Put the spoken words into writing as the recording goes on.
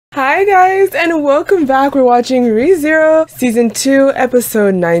Hi guys, and welcome back. We're watching ReZero Season 2,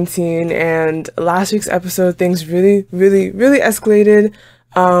 Episode 19, and last week's episode, things really escalated.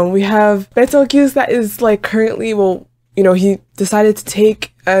 We have Betelgeuse that is like currently, he decided to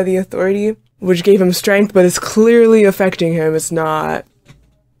take the authority, which gave him strength, but it's clearly affecting him. It's not.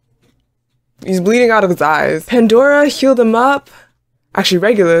 He's bleeding out of his eyes. Pandora healed him up. Actually,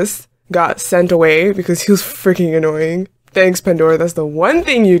 Regulus got sent away because he was freaking annoying. Thanks, Pandora. That's the one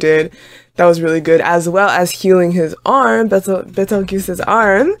thing you did that was really good, as well as healing his arm, Betelgeuse's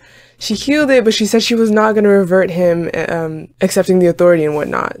arm. She healed it, but she said she was not going to revert him accepting the authority and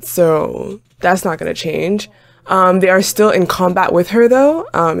whatnot. So that's not going to change. They are still in combat with her, though,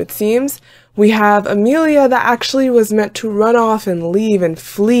 it seems. We have Amelia that actually was meant to run off and leave and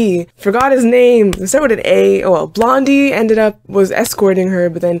flee. Forgot his name. It started with an A. Oh, well, Blondie was escorting her,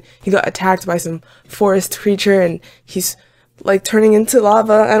 but then he got attacked by some forest creature and he's like turning into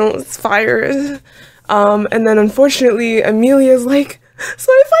lava. It's fire. And then unfortunately, Amelia's like,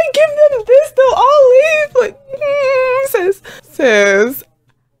 so if I give them this, they'll all leave. Like, says,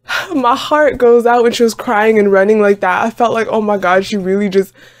 my heart goes out when she was crying and running like that. I felt like, oh my God, she really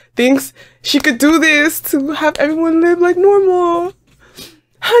just thinks she could do this to have everyone live like normal.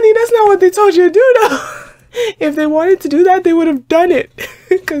 Honey, that's not what they told you to do though. If they wanted to do that, they would have done it.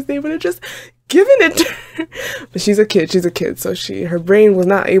 Because they would have just given it to her. But she's a kid, so her brain was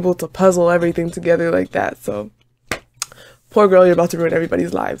not able to puzzle everything together like that. So poor girl, you're about to ruin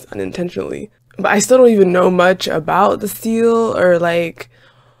everybody's lives unintentionally. But I still don't even know much about the seal or like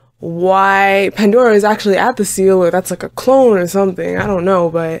why Pandora is actually at the seal, or that's like a clone or something. I don't know,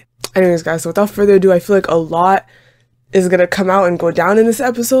 but anyways guys, so without further ado, I feel like a lot is gonna come out and go down in this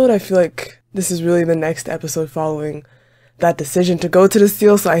episode. I feel like this is really the next episode following that decision to go to the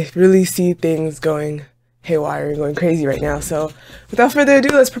seal, so I really see things going haywire and going crazy right now. So without further ado,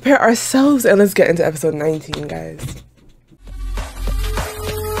 let's prepare ourselves and let's get into episode 19, guys.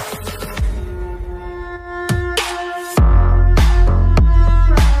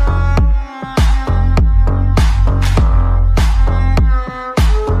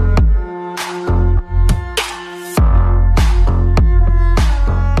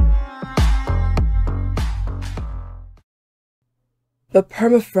 The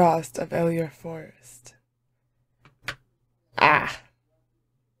permafrost of Elior Forest. Ah!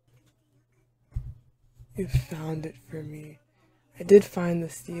 You found it for me. I did find the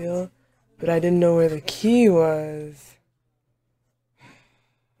seal, but I didn't know where the key was.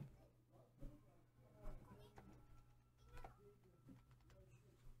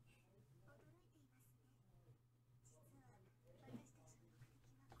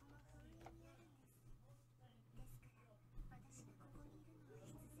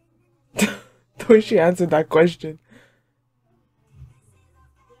 The way she answered that question.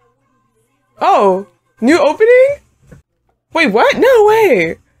 Oh, new opening? Wait, what? No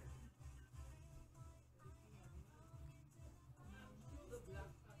way.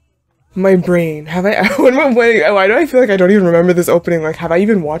 My brain. Have I? Why do I feel like I don't even remember this opening? Like, have I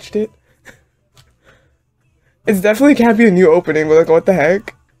even watched it? It's definitely can't be a new opening, but like, what the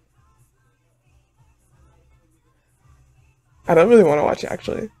heck? I don't really want to watch it,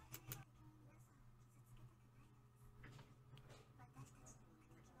 actually.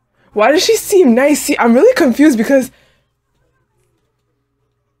 Why does she seem nice? See, I'm really confused because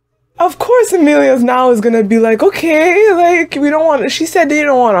of course Amelia's now is gonna be like, okay, like we don't want to, she said they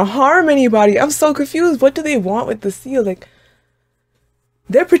don't want to harm anybody. I'm so confused. What do they want with the seal? Like,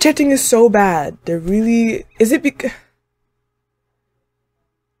 they're protecting us so bad. They're really, is it because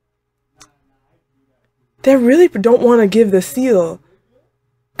they really don't want to give the seal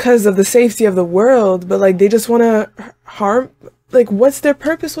because of the safety of the world, but like they just want to harm? Like, what's their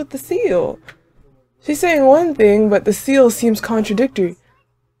purpose with the seal? She's saying one thing, but the seal seems contradictory.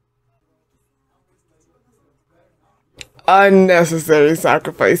 Unnecessary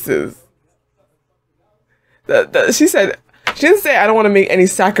sacrifices. She said, she didn't say I don't want to make any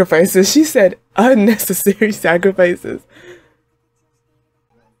sacrifices. She said unnecessary sacrifices.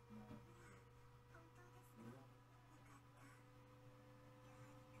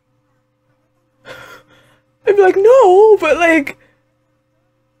 I'd be like, no, but like,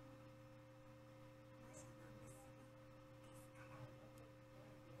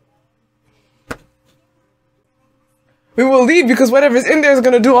 we will leave because whatever's in there is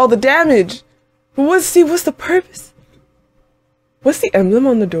gonna do all the damage. But what's the purpose? What's the emblem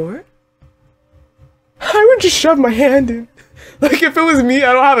on the door? I would just shove my hand in. Like, if it was me,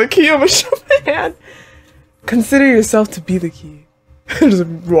 I don't have a key, I'm gonna shove my hand. Consider yourself to be the key. Just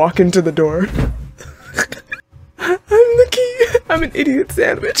walk into the door. I'm the key. I'm an idiot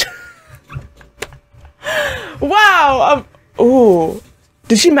sandwich. Wow. Oh,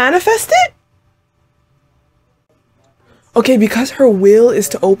 did she manifest it? Okay, because her will is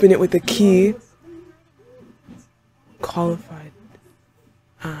to open it with the key. Qualified.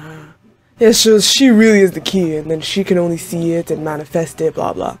 Yeah, so she really is the key, and then she can only see it and manifest it,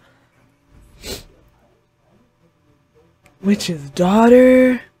 blah blah. Witch's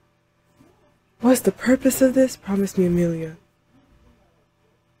daughter. What's the purpose of this? Promise me, Amelia.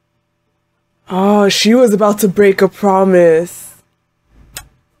 Oh, she was about to break a promise.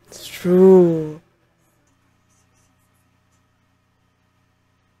 It's true.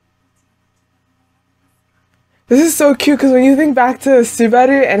 This is so cute because when you think back to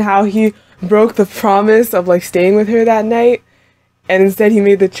Subaru and how he broke the promise of like staying with her that night, and instead he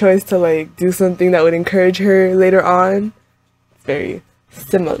made the choice to like do something that would encourage her later on. It's very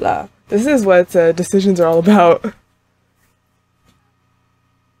similar. This is what decisions are all about.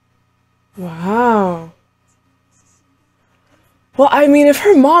 Wow. Well, I mean, if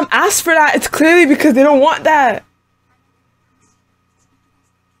her mom asked for that, it's clearly because they don't want that.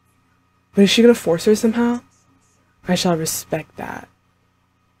 But is she gonna force her somehow? I shall respect that.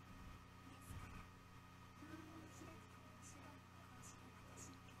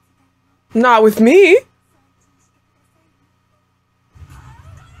 Not with me.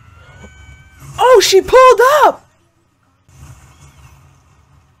 Oh, she pulled up.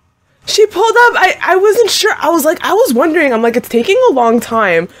 She pulled up. I wasn't sure. I was wondering. I'm like, it's taking a long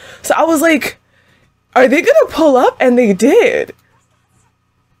time. So I was like, are they gonna pull up? And they did.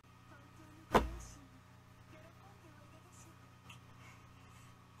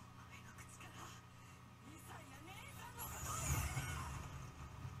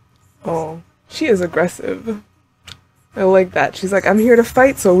 Oh, she is aggressive. I like that. She's like, I'm here to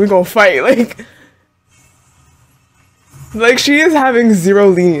fight, so we're gonna fight. Like she is having zero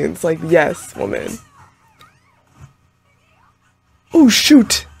lenience. Like, yes, woman. Oh,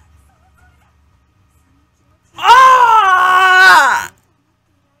 shoot. Ah!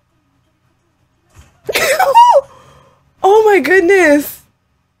 Oh my goodness.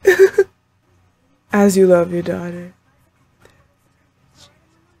 As you love your daughter.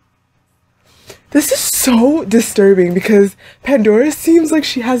 This is so disturbing because Pandora seems like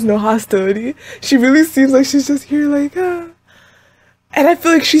she has no hostility. She really seems like she's just here like, ah. And I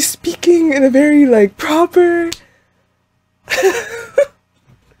feel like she's speaking in a very like proper.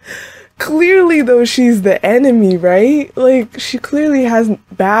 Clearly though, she's the enemy, right? Like she clearly has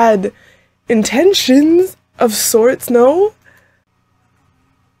bad intentions of sorts, no?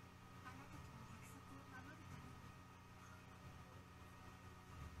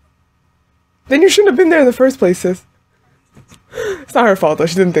 Then you shouldn't have been there in the first place, sis. It's not her fault though,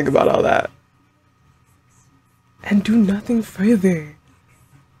 she didn't think about all that. And do nothing further.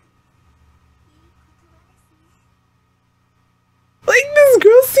 Like, this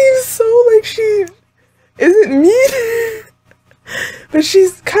girl seems so like she isn't mean. But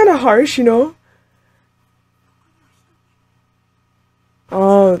she's kind of harsh, you know?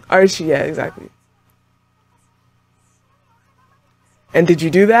 Oh, Archie, yeah, exactly. And did you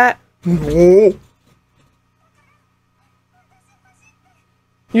do that? No.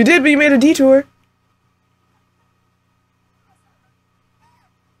 You did, but you made a detour.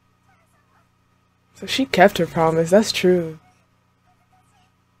 So she kept her promise, that's true.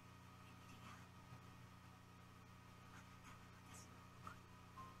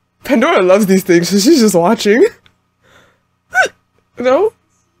 Pandora loves these things, so she's just watching. No?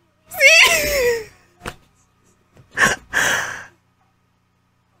 See?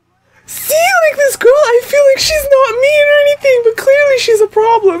 See, like this girl, I feel like she's not mean or anything, but clearly she's a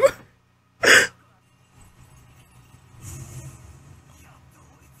problem.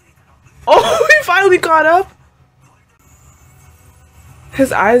 Oh, he finally caught up.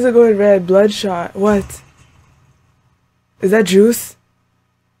 His eyes are going red, bloodshot. What? Is that juice?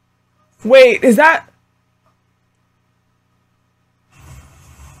 Wait, is that...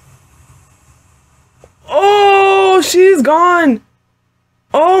 Oh, she's gone.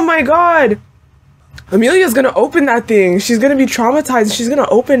 Oh my god. Amelia's gonna open that thing. She's gonna be traumatized. She's gonna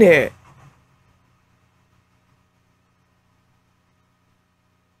open it.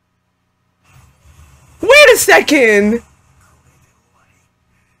 Wait a second.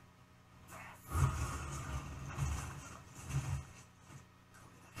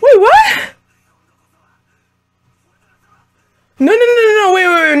 Wait, what? No,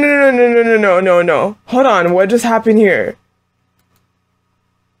 wait, no. Hold on, what just happened here?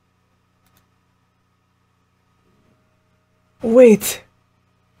 Wait.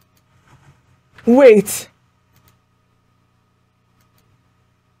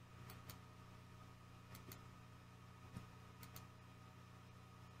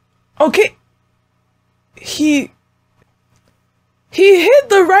 Okay. He hit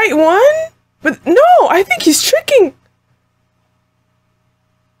the right one? But no, I think he's tricking.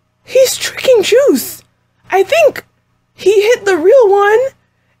 He's tricking Juice. I think he hit the real one,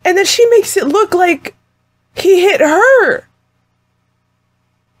 and then she makes it look like he hit her.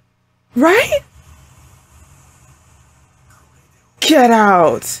 Right? Get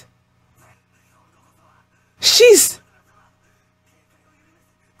out. She's...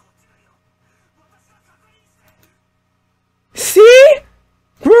 See?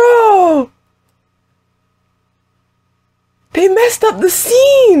 Bro! They messed up the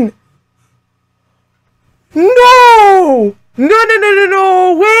scene! No!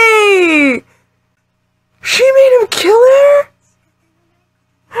 No, wait! She made him kill her?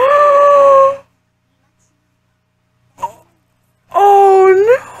 Oh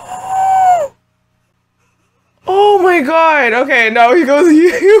no! Oh my god! Okay, now he goes.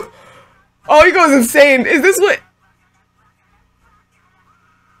 Oh, he goes insane. Is this what?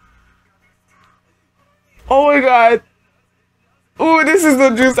 Oh my god! Ooh, this is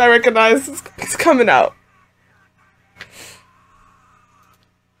the Juice I recognize. It's coming out.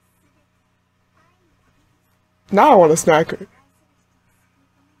 Now I want to smack her.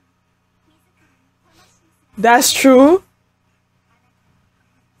 That's true.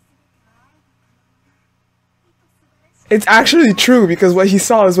 It's actually true because what he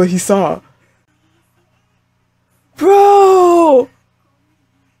saw is what he saw. Bro!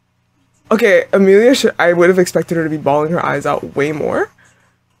 Okay, Amelia I would have expected her to be bawling her eyes out way more.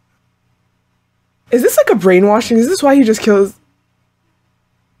 Is this like a brainwashing? Is this why he just kills?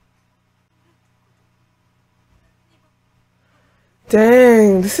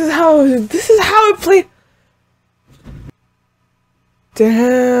 Dang, this is how it played.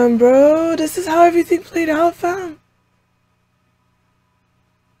 Damn, bro, this is how everything played out, fam.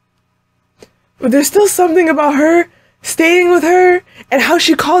 But there's still something about her staying with her and how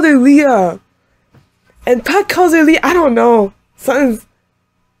she called her Leah. And Puck calls her Leah. I don't know. Something's...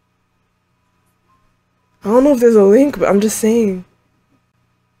 I don't know if there's a link, but I'm just saying.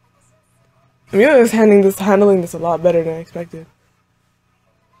 Amelia's handling this a lot better than I expected.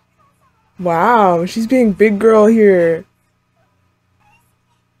 Wow, she's being big girl here.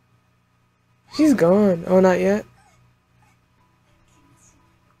 She's gone. Oh, not yet.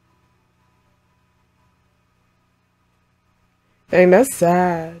 Dang, that's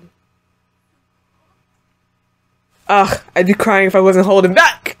sad. Ugh, I'd be crying if I wasn't holding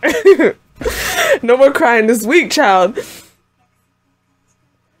back. No more crying this week, child.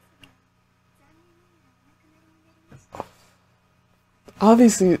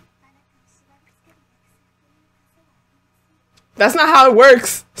 Obviously. That's not how it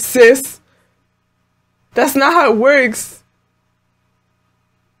works, sis. That's not how it works.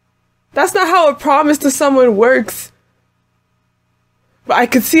 That's not how a promise to someone works. But I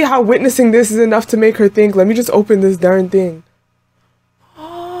could see how witnessing this is enough to make her think, let me just open this darn thing.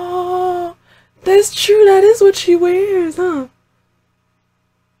 Oh, that's true. That is what she wears, huh?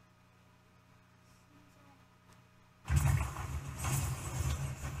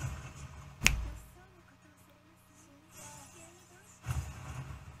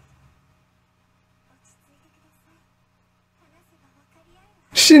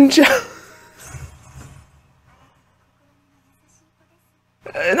 Shinja.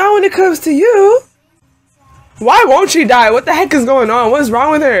 Not when it comes to you. Why won't she die? What the heck is going on? What's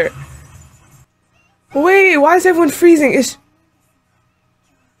wrong with her? Wait, why is everyone freezing?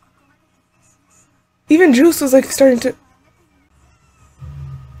 Even Juice was like starting to...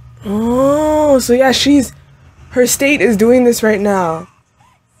 Oh, so yeah, her state is doing this right now.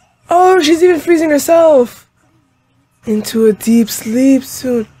 Oh, she's even freezing herself into a deep sleep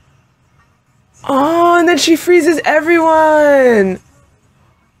soon. Oh, and then she freezes everyone.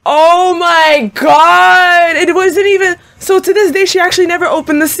 Oh my god! It wasn't even... So to this day, she actually never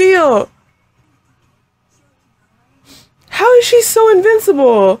opened the seal. How is she so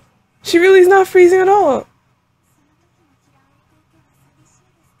invincible? She really is not freezing at all.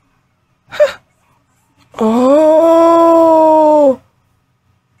 Huh. Oh!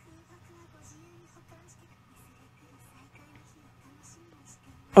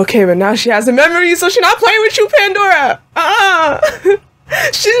 Okay, but now she has a memory, so she's not playing with you, Pandora!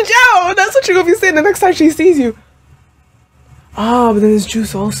 Shinjao! That's what you're gonna be saying the next time she sees you. Ah, but then there's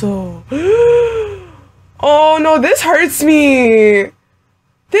Juice also. Oh no, this hurts me.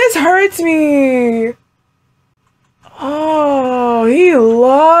 This hurts me. Oh, he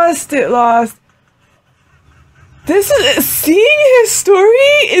lost it. Seeing his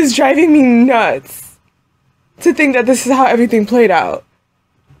story is driving me nuts. To think that this is how everything played out.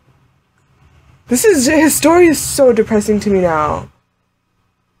 His story is so depressing to me now.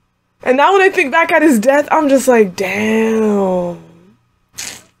 And now when I think back at his death, I'm just like, damn.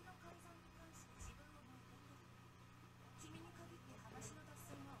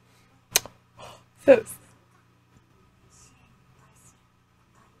 Sis.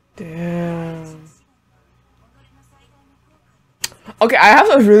 Damn. Okay, I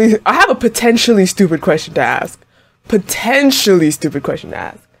have a potentially stupid question to ask. Potentially stupid question to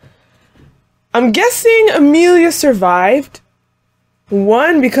ask. I'm guessing Amelia survived.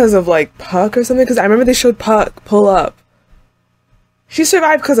 One, because of like Puck or something, because I remember they showed Puck pull up. She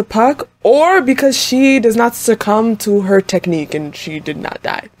survived because of Puck, or because she does not succumb to her technique and she did not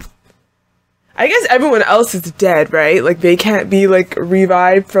die. I guess everyone else is dead, right? Like they can't be like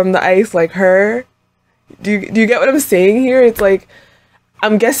revived from the ice like her. Do you get what I'm saying here? It's like,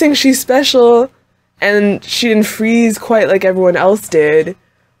 I'm guessing she's special and she didn't freeze quite like everyone else did.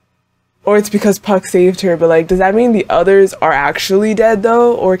 Or it's because Puck saved her, but like, does that mean the others are actually dead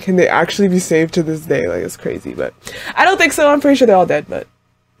though? Or can they actually be saved to this day? Like, it's crazy, but I don't think so. I'm pretty sure they're all dead, but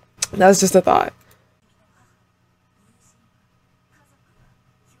that's just a thought.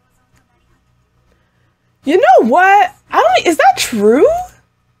 You know what? Is that true?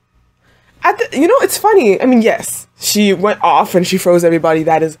 It's funny. I mean, yes, she went off and she froze everybody.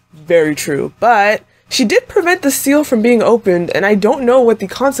 That is very true. But she did prevent the seal from being opened, and I don't know what the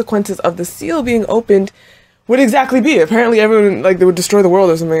consequences of the seal being opened would exactly be. Apparently everyone, like, they would destroy the world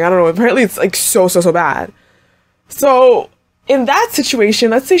or something. I don't know. Apparently it's, like, so bad. So, in that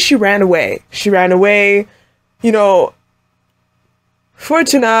situation, let's say she ran away.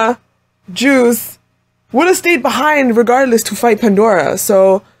 Fortuna, Juice, would have stayed behind regardless to fight Pandora.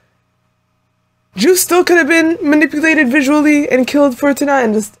 So, Juice still could have been manipulated visually and killed Fortuna,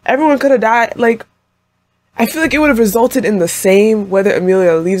 and just everyone could have died. Like, I feel like it would have resulted in the same whether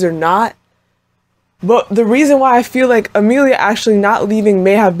Amelia leaves or not. But the reason why I feel like Amelia actually not leaving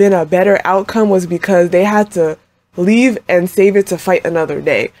may have been a better outcome was because they had to leave and save it to fight another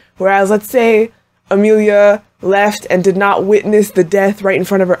day. Whereas, let's say Amelia left and did not witness the death right in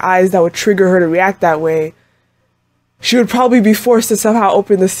front of her eyes that would trigger her to react that way, she would probably be forced to somehow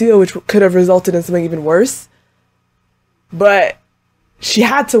open the seal, which could have resulted in something even worse. But she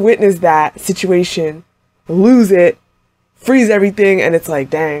had to witness that situation, lose it, freeze everything, and it's like,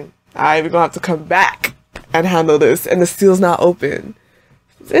 dang, I'm gonna have to come back and handle this, and the seal's not open.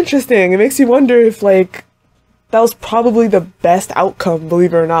 It's interesting. It makes you wonder if, like, that was probably the best outcome,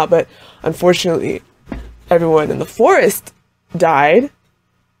 believe it or not, but unfortunately, everyone in the forest died.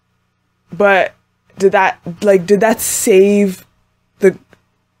 But did that save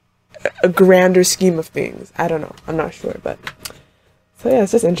a grander scheme of things? I don't know. I'm not sure, but so yeah,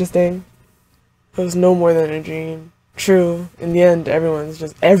 it's just interesting. It was no more than a dream. True, in the end,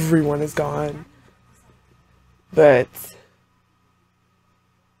 everyone is gone. But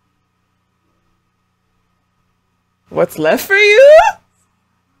what's left for you?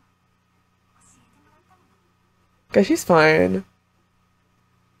 Guess she's fine.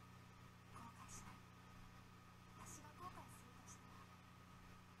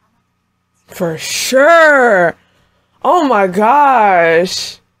 For sure. Oh my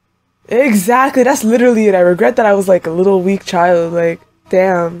gosh. Exactly. That's literally it. I regret that I was like a little weak child. Like,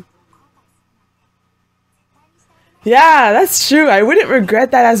 damn. Yeah, that's true. I wouldn't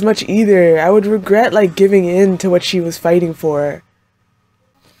regret that as much either. I would regret like giving in to what she was fighting for.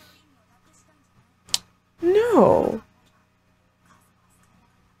 No.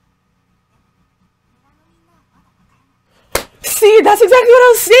 See, that's exactly what I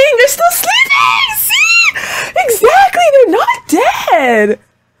was saying. They're still sleeping. See? Exactly. They're not dead.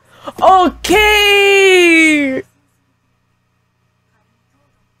 Okay.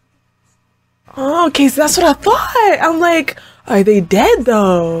 Okay, so that's what I thought. I'm like, are they dead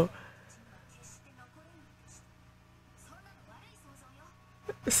though?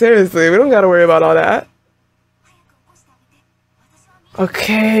 Seriously, we don't gotta worry about all that.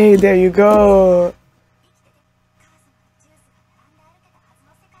 Okay, there you go.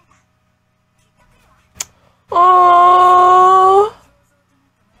 Oh,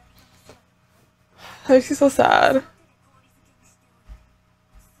 that makes me so sad.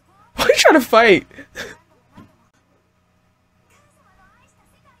 Why are you trying to fight?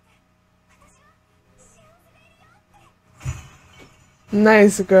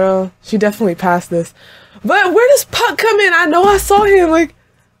 Nice girl. She definitely passed this. But where does Puck come in? I know I saw him like.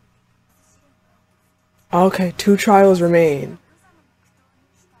 Okay, 2 trials remain.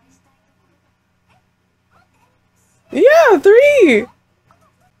 Yeah, 3.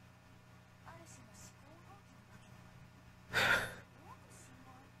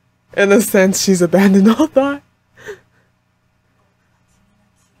 In a sense, she's abandoned all that.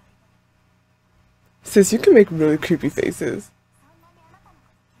 Sis, you can make really creepy faces.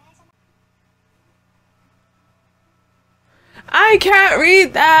 I can't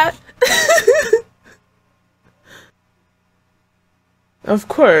read that! Of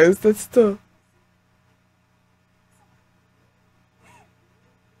course, that's still...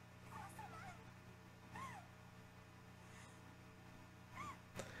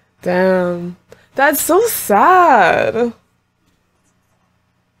 Damn. That's so sad.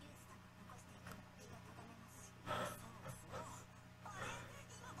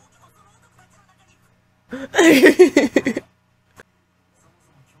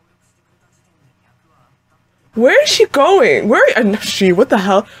 Where is she going? What the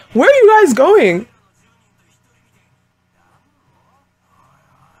hell? Where are you guys going?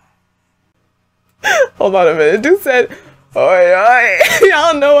 Hold on a minute. Dude said, oi, oi.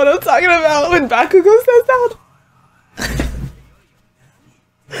 Y'all know what I'm talking about when Bakugo says that.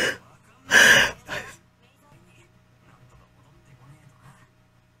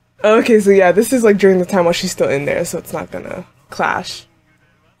 Okay, so yeah, this is like during the time while she's still in there, so it's not gonna clash.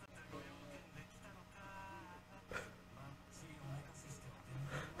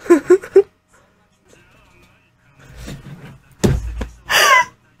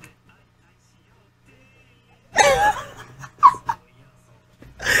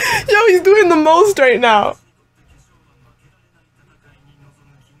 Yo, he's doing the most right now.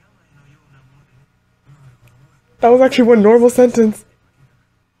 That was actually one normal sentence.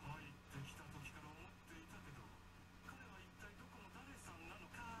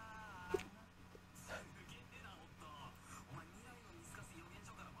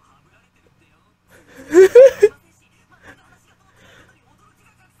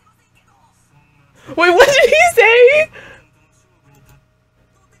 Wait, what did he say?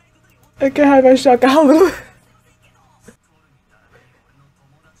 I can have my shakalu.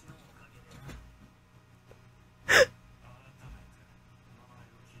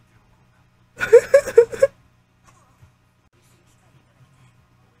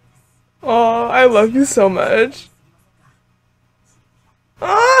 Oh, I love you so much.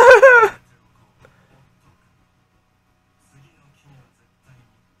 Ah!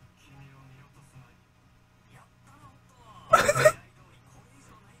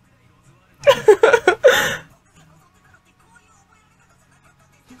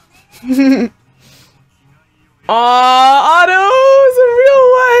 Otto is a real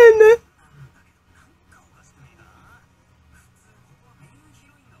one.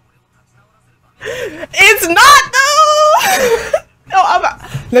 It's not though. No,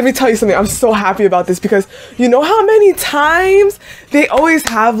 let me tell you something. I'm so happy about this because you know how many times they always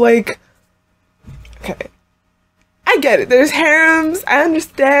have like. Okay, I get it. There's harems. I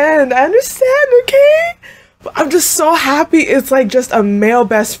understand. Okay. But I'm just so happy it's like just a male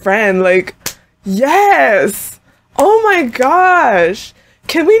best friend. Like, yes. Oh my gosh.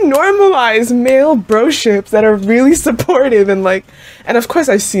 Can we normalize male broships that are really supportive and like, and of course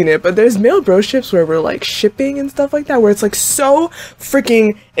I've seen it, but there's male broships where we're like shipping and stuff like that, where it's like so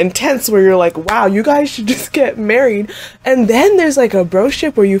freaking intense where you're like, wow, you guys should just get married. And then there's like a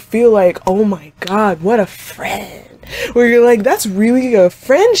broship where you feel like, oh my God, what a friend. Where you're like, that's really a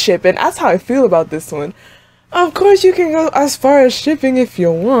friendship. And that's how I feel about this one. Of course you can go as far as shipping if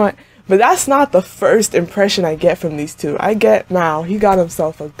you want. But that's not the first impression I get from these two. I get now he got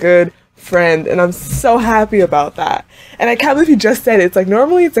himself a good friend and I'm so happy about that. And I can't believe he just said it. It's like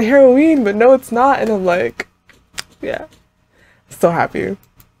normally it's a heroine, but no it's not. And I'm like, yeah, so happy.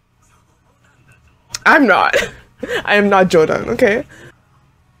 I'm not. I am not Jordan, okay?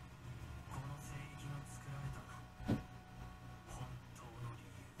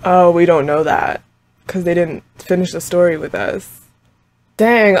 Oh, we don't know that because they didn't finish the story with us.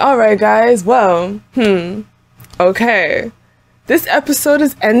 Dang, alright guys, well, okay. This episode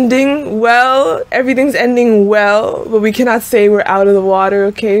is ending well, everything's ending well, but we cannot say we're out of the water,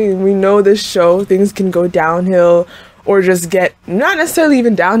 okay? We know this show, things can go downhill or just get, not necessarily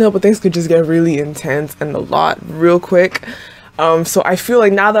even downhill, but things could just get really intense and a lot real quick. So I feel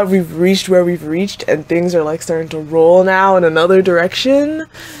like now that we've reached where we've reached and things are like starting to roll now in another direction,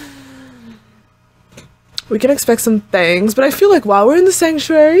 we can expect some things, but I feel like while we're in the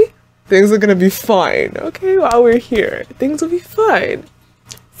sanctuary, things are gonna be fine, okay? While we're here, things will be fine.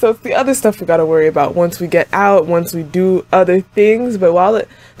 So it's the other stuff we gotta worry about once we get out, once we do other things, but while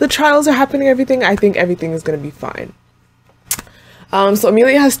the trials are happening, everything, I think everything is gonna be fine. So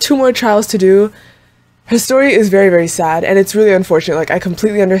Amelia has 2 more trials to do. Her story is very, very sad, and it's really unfortunate. Like, I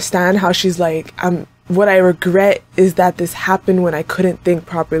completely understand how she's like, I'm what I regret is that this happened when I couldn't think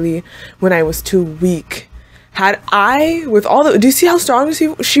properly, when I was too weak. Had I, with all the, do you see how strong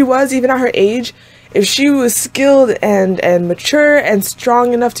she was even at her age? If she was skilled and mature and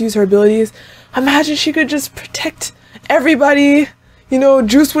strong enough to use her abilities, imagine she could just protect everybody. You know,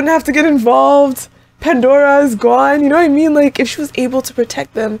 Juice wouldn't have to get involved. Pandora is gone. You know what I mean? Like, if she was able to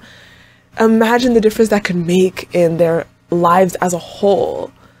protect them, imagine the difference that could make in their lives as a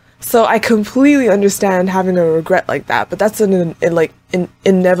whole. So I completely understand having a regret like that, but that's an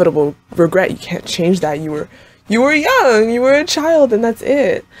inevitable regret. You can't change that. You were young, you were a child, and that's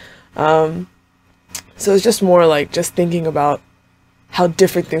it. So it's just more like just thinking about how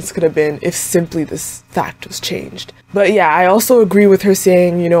different things could have been if simply this fact was changed. But yeah, I also agree with her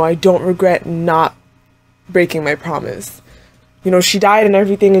saying, you know, I don't regret not breaking my promise. You know, she died and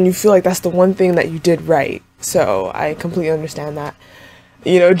everything, and you feel like that's the one thing that you did right. So I completely understand that.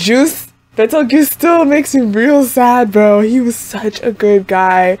 You know, Juice, Betelgeuse still makes me real sad, bro. He was such a good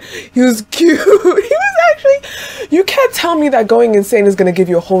guy. He was cute. He was actually, you can't tell me that going insane is going to give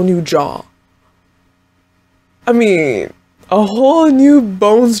you a whole new jaw. I mean, a whole new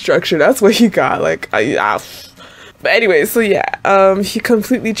bone structure. That's what he got. Like, but anyway, so yeah, he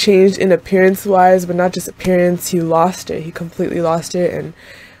completely changed in appearance-wise, but not just appearance. He lost it. He completely lost it, and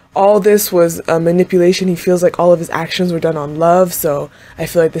all this was a manipulation. He feels like all of his actions were done on love, so I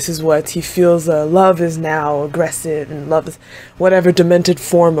feel like this is what he feels. Love is now aggressive, and love is whatever demented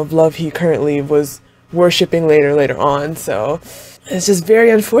form of love he currently was worshipping later on. So it's just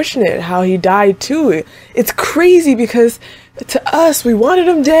very unfortunate how he died too. It's crazy because to us, we wanted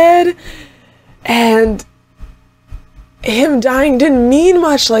him dead, and him dying didn't mean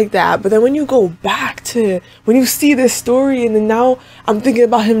much like that. But then when you go back to, when you see this story, and then now I'm thinking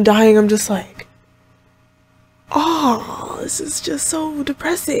about him dying, I'm just like, oh, this is just so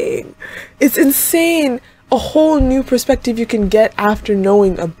depressing. It's insane. A whole new perspective you can get after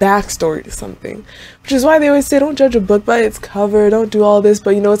knowing a backstory to something, which is why they always say don't judge a book by its cover, don't do all this.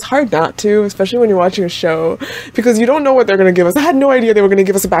 But you know, it's hard not to, especially when you're watching a show, because you don't know what they're going to give us. I had no idea they were going to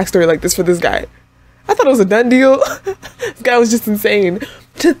give us a backstory like this for this guy. I thought it was a done deal. This guy was just insane.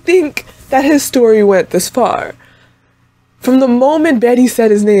 To think that his story went this far. From the moment Betty said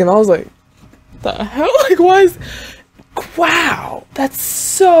his name, I was like, the hell? Like, why is... Wow, that's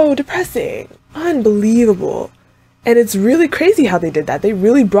so depressing. Unbelievable. And it's really crazy how they did that. They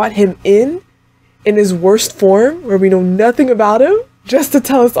really brought him in his worst form, where we know nothing about him, just to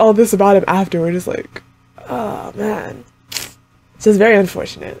tell us all this about him after. We're just like, oh, man. It's just very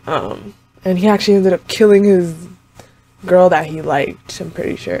unfortunate. And he actually ended up killing his girl that he liked, I'm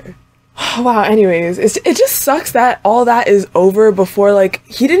pretty sure. Wow, anyways, it just sucks that all that is over before, like,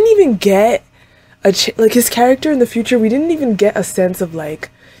 he didn't even get like, his character in the future, we didn't even get a sense of, like,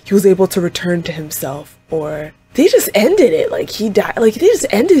 he was able to return to himself, or they just ended it, like, he died, like, they just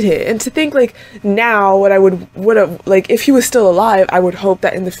ended it. And to think, like, now, what I would have, like, if he was still alive, I would hope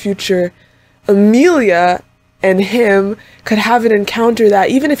that in the future, Amelia and him could have an encounter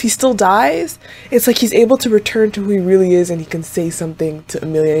that even if he still dies, it's like he's able to return to who he really is, and he can say something to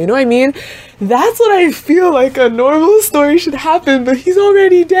Amelia. You know what I mean? That's what I feel like a normal story should happen, but he's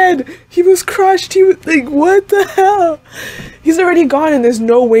already dead. He was crushed. He was like, what the hell? He's already gone, and there's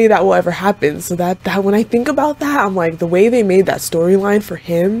no way that will ever happen. So that when I think about that, I'm like, the way they made that storyline for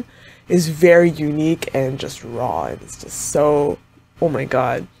him is very unique and just raw, and it's just so, oh my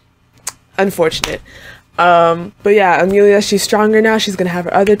god, unfortunate. But yeah, Amelia, she's stronger now. She's gonna have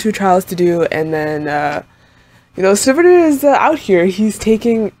her other 2 trials to do, and then, you know, Sivert is out here. He's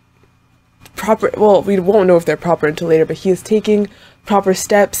taking proper, well, we won't know if they're proper until later, but he is taking proper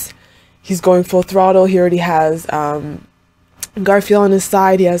steps. He's going full throttle. He already has, Garfield on his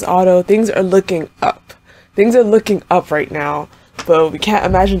side. He has Otto. Things are looking up. Things are looking up right now. But we can't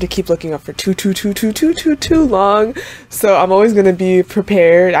imagine to keep looking up for too long. So I'm always going to be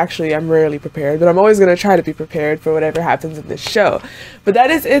prepared. Actually, I'm rarely prepared, but I'm always going to try to be prepared for whatever happens in this show. But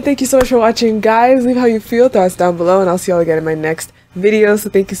that is it. Thank you so much for watching, guys. Leave how you feel, thoughts down below, and I'll see y'all again in my next video. So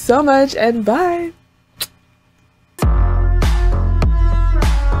thank you so much, and bye.